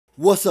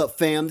What's up,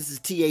 fam? This is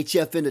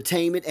THF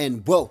Entertainment,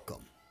 and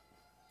welcome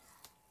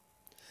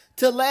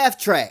to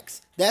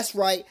Traxx. That's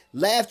right,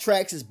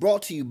 Traxx is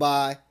brought to you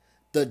by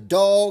the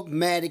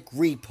Dogmatic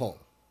repo.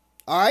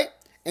 Alright?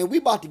 And we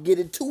about to get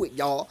into it,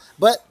 y'all.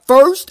 But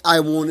first,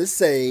 I want to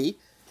say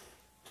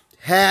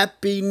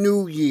Happy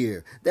New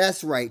Year.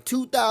 That's right,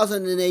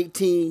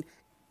 2018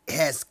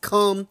 has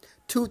come.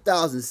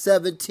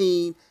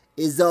 2017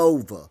 is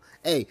over.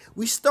 Hey,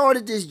 we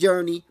started this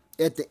journey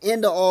at the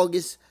end of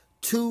August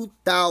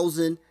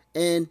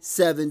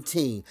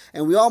 2017,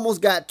 and we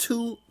almost got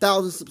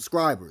 2,000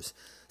 subscribers.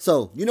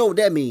 So you know what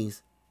that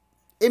means?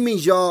 It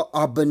means y'all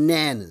are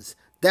bananas.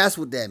 That's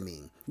what that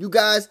means. You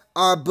guys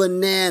are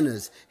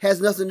bananas. Has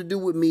nothing to do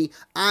with me.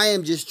 I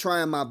am just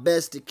trying my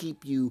best to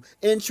keep you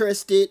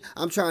interested.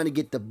 I'm trying to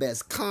get the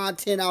best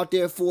content out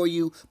there for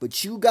you.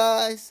 But you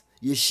guys,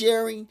 you're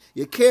sharing,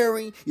 you're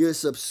caring, your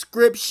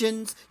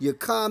subscriptions, your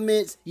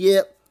comments,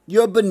 yep,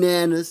 you're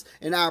bananas.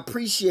 And I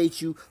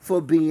appreciate you for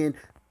being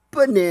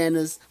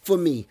bananas for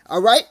me.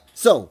 All right?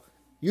 So,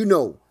 you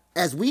know,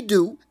 as we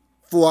do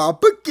for our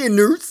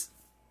beginners,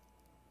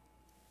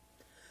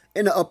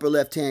 in the upper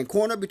left-hand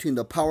corner between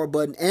the power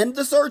button and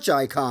the search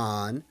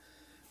icon,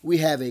 we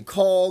have a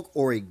cog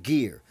or a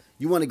gear.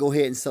 You want to go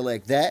ahead and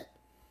select that.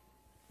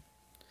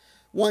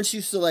 Once you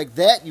select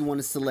that, you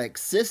want to select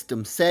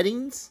System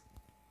Settings.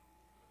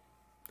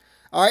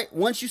 All right,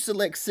 once you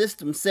select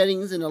System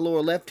Settings in the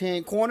lower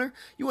left-hand corner,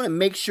 you want to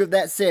make sure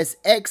that says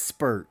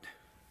Expert.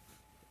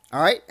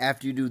 All right,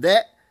 after you do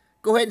that,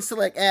 go ahead and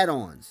select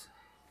Add-ons.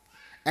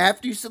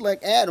 After you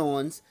select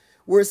Add-ons,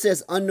 where it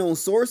says Unknown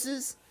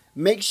Sources,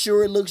 make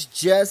sure it looks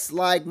just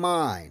like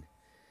mine.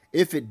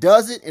 If it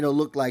doesn't, it'll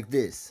look like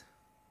this.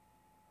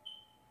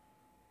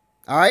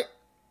 All right,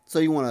 so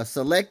you want to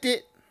select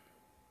it,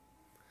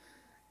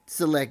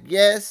 select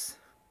Yes,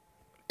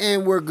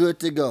 and we're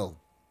good to go.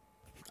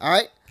 All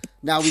right,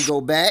 now we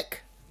go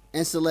back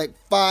and select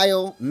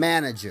File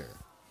Manager.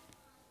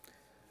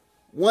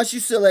 Once you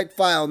select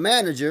File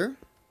Manager,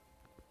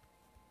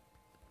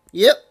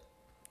 yep,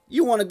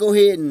 you want to go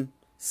ahead and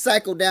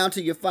cycle down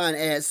till you find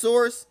Add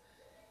Source.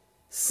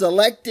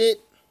 Select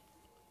it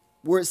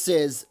where it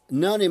says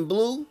None in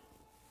blue.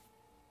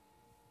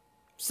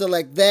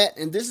 Select that,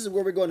 and this is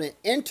where we're going to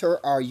enter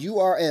our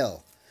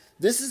URL.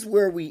 This is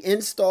where we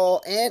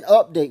install and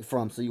update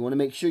from, so you want to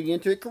make sure you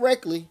enter it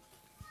correctly.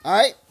 All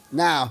right,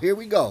 now here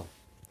we go.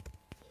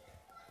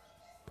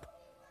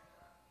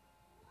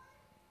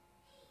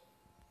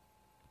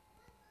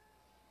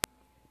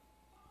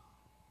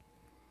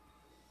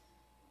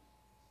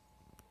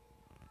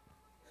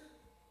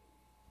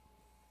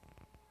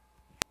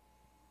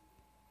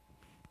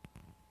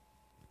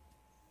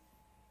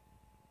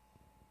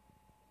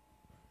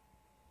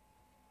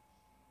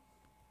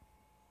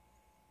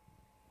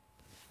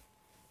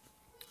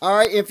 All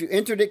right, if you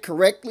entered it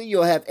correctly,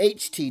 you'll have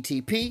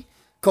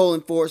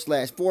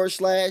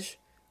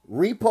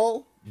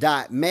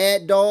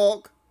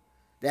http://repo.maddogg,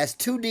 that's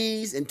 2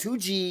 D's and 2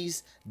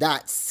 G's,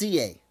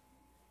 .ca.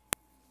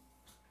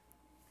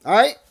 All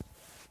right?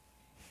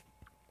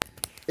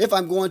 If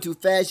I'm going too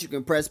fast, you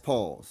can press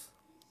pause.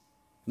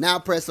 Now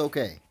press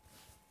OK.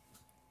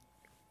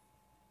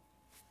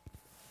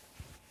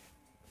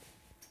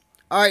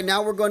 All right,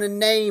 now we're going to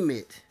name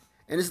it.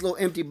 In this little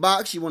empty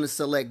box, you want to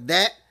select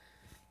that.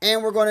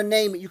 And we're going to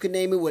name it. You can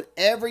name it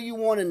whatever you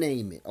want to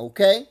name it,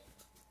 okay?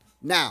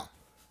 Now,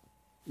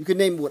 you can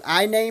name it what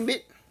I named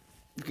it.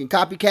 You can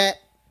copycat.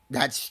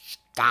 That's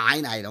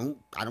fine. I don't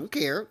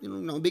care. You know,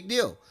 no big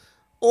deal.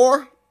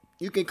 Or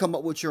you can come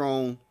up with your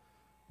own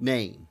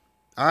name.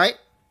 All right?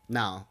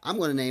 Now, I'm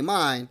going to name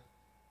mine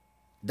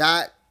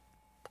 .dog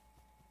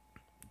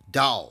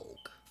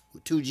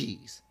with 2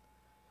 G's.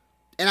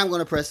 And I'm going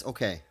to press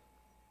OK.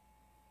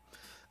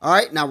 All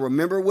right, now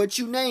remember what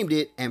you named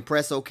it and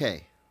press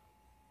OK.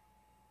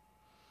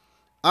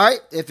 All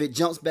right, if it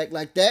jumps back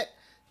like that,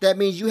 that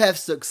means you have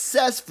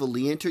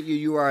successfully entered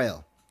your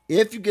URL.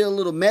 If you get a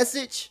little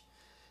message,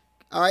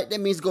 all right, that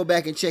means go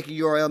back and check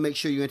your URL, make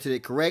sure you entered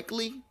it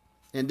correctly,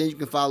 and then you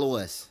can follow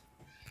us.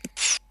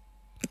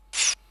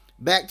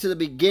 Back to the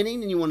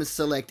beginning, and you want to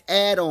select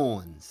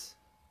Add-ons.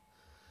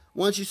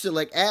 Once you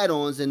select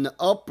Add-ons, in the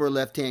upper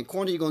left-hand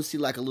corner, you're going to see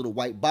like a little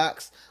white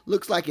box.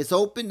 Looks like it's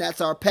open.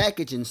 That's our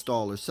package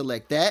installer.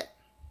 Select that.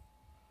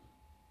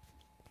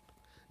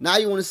 Now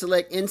you want to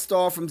select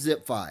Install from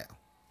Zip File.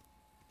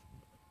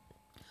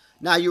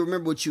 Now you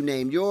remember what you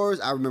named yours.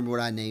 I remember what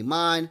I named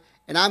mine.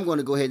 And I'm going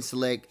to go ahead and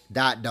select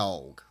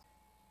 .dog.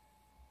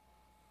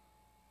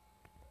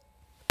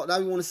 Now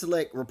you want to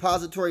select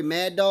Repository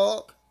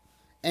Maddogg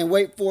and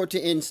wait for it to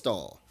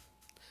install.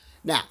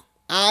 Now,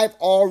 I've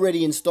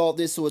already installed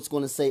this, so it's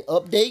going to say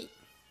Update.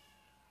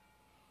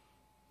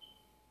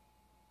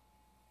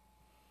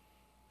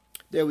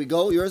 There we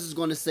go. Yours is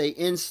going to say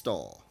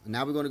Install.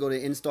 Now we're going to go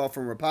to Install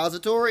from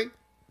Repository.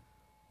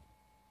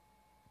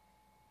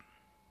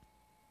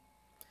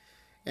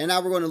 And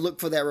now we're going to look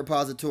for that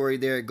repository.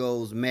 There it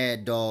goes,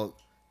 Maddogg,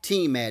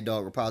 Team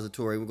Maddogg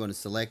repository. We're going to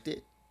select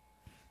it.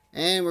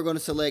 And we're going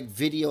to select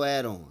Video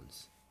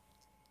Add-ons.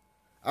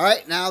 All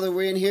right, now that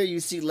we're in here, you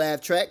see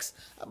Lab Traxx.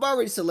 I've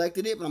already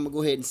selected it, but I'm going to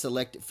go ahead and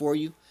select it for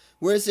you.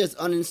 Where it says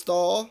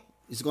uninstall,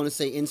 it's going to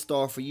say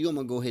install for you. I'm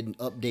going to go ahead and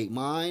update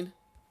mine.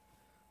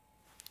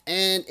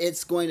 And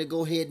it's going to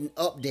go ahead and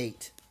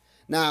update.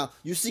 Now,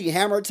 you see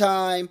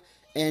HammerTime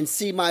and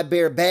See My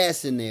Bear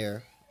Bass in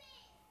there.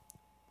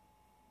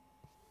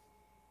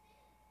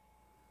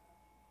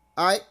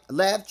 Alright,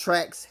 Lab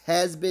Traxx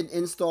has been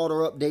installed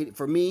or updated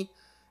for me.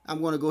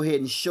 I'm going to go ahead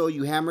and show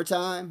you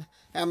HammerTime.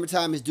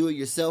 HammerTime is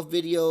do-it-yourself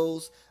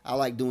videos. I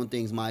like doing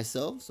things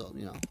myself, so,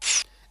 you know.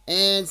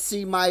 And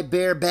See My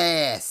Bear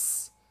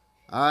Bass.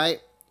 Alright,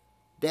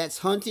 that's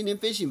hunting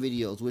and fishing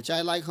videos, which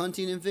I like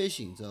hunting and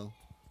fishing, so,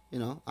 you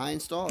know, I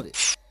installed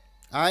it.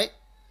 Alright,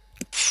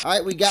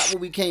 we got what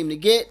we came to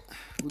get.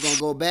 We're going to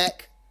go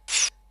back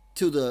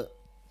to the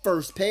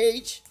first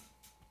page.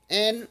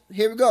 And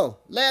here we go,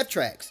 Lab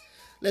Traxx.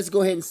 Let's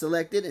go ahead and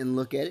select it and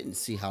look at it and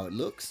see how it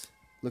looks.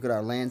 Look at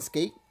our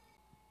landscape.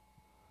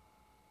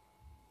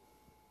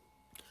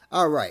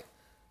 All right,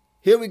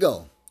 here we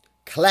go.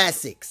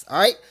 Classics, all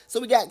right? So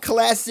we got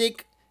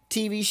classic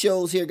TV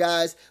shows here,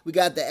 guys. We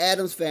got the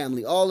Addams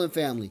Family, All in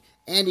Family,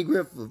 Andy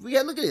Griffith. We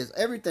got, look at this,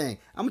 everything.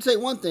 I'm going to tell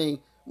you one thing.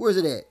 Where's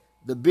it at?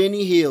 The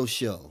Benny Hill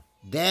Show.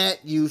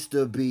 That used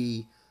to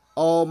be,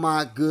 oh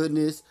my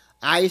goodness.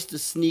 I used to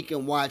sneak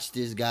and watch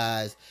this,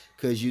 guys,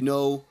 because you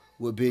know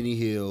what Benny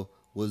Hill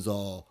was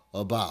all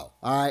about.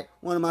 All right,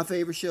 one of my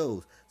favorite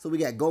shows. So we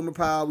got Gomer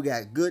Pyle, we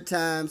got Good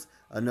Times,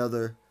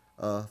 another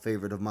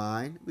favorite of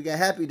mine. We got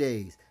Happy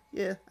Days.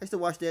 Yeah, I used to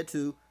watch that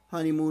too.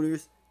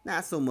 Honeymooners,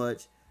 not so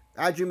much.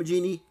 I Dream of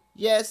Jeannie,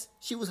 yes,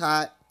 she was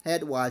hot. Had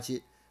to watch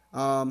it.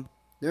 The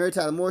Mary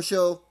Tyler Moore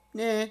Show,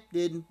 nah,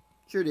 didn't.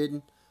 Sure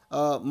didn't.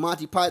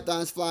 Monty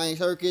Python's Flying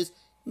Circus,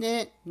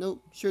 nah,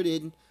 nope, sure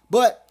didn't.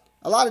 But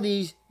a lot of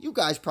these, you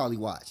guys probably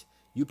watch.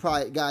 You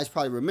guys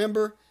probably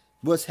remember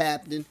what's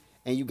happening,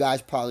 and you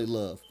guys probably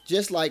love,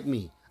 just like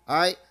me. All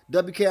right,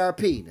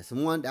 WKRP. That's the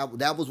one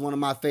that was one of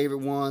my favorite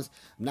ones.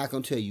 I'm not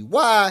gonna tell you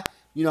why,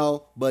 you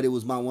know, but it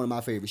was one of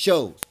my favorite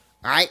shows.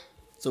 All right,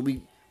 so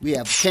we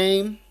have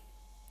Kane,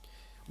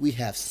 we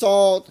have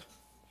Salt,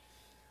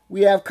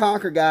 we have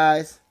Conquer,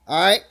 guys. All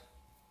right,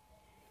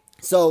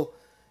 so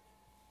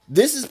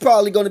this is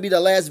probably going to be the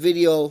last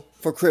video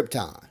for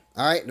Krypton.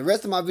 All right, the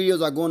rest of my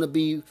videos are going to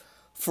be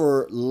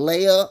for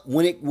Leia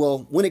when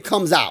it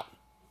comes out.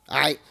 All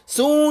right,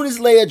 soon as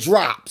Leia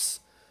drops,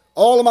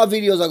 all of my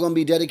videos are going to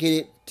be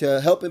dedicated to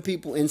helping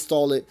people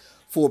install it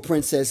for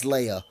Princess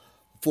Leia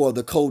for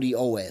the Kodi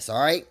OS.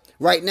 All right,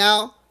 right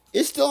now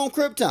it's still on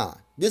Krypton.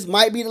 This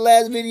might be the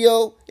last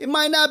video. It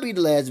might not be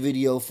the last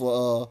video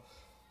for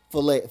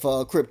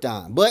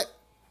Krypton, but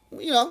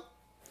you know,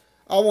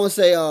 I want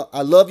to say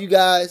I love you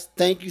guys.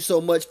 Thank you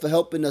so much for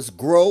helping us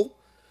grow.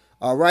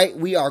 All right,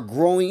 we are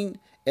growing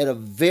at a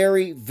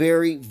very,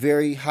 very,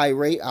 very high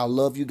rate. I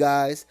love you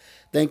guys.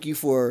 Thank you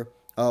for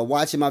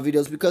watching my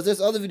videos, because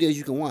there's other videos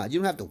you can watch. You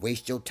don't have to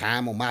waste your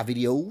time on my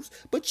videos,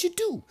 but you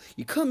do.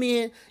 You come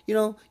in, you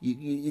know,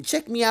 you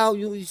check me out.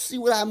 You see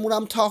what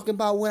I'm talking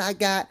about, what I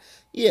got.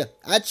 Yeah,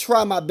 I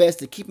try my best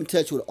to keep in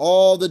touch with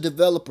all the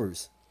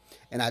developers,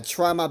 and I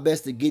try my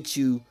best to get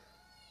you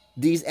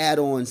these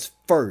add-ons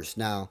first.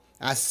 Now,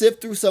 I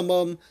sift through some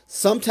of them.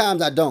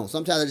 Sometimes I don't.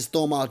 Sometimes I just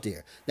throw them out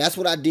there. That's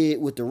what I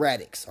did with the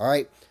Radix, all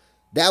right?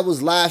 That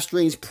was Live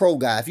Streams Pro,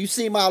 guy. If you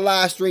see my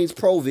Live Streams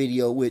Pro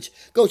video, which,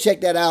 go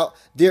check that out.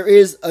 There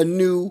is a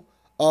new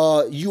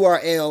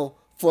URL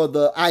for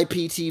the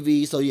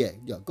IPTV. So, yeah,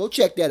 go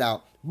check that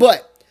out.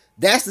 But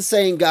that's the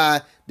same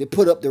guy that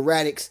put up the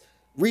Radix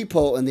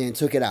repo and then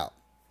took it out.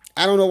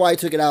 I don't know why he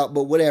took it out,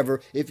 but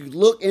whatever. If you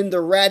look in the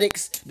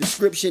Radix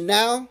description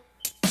now,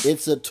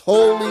 it's a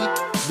totally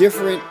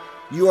different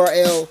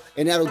URL,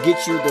 and that'll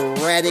get you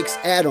the Radix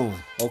add-on,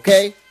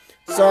 okay?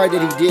 Sorry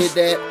that he did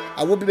that.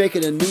 I will be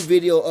making a new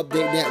video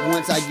updating that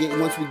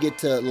once we get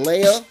to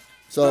Leia.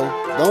 So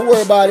don't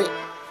worry about it.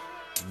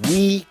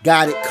 We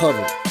got it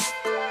covered.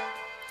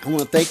 I want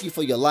to thank you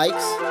for your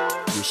likes,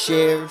 your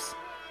shares,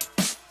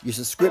 your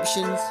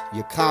subscriptions,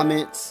 your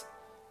comments,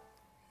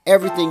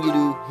 everything you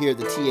do here at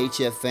the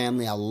THF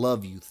family. I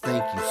love you.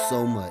 Thank you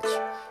so much.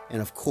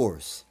 And of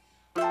course,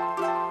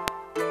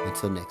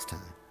 until next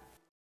time.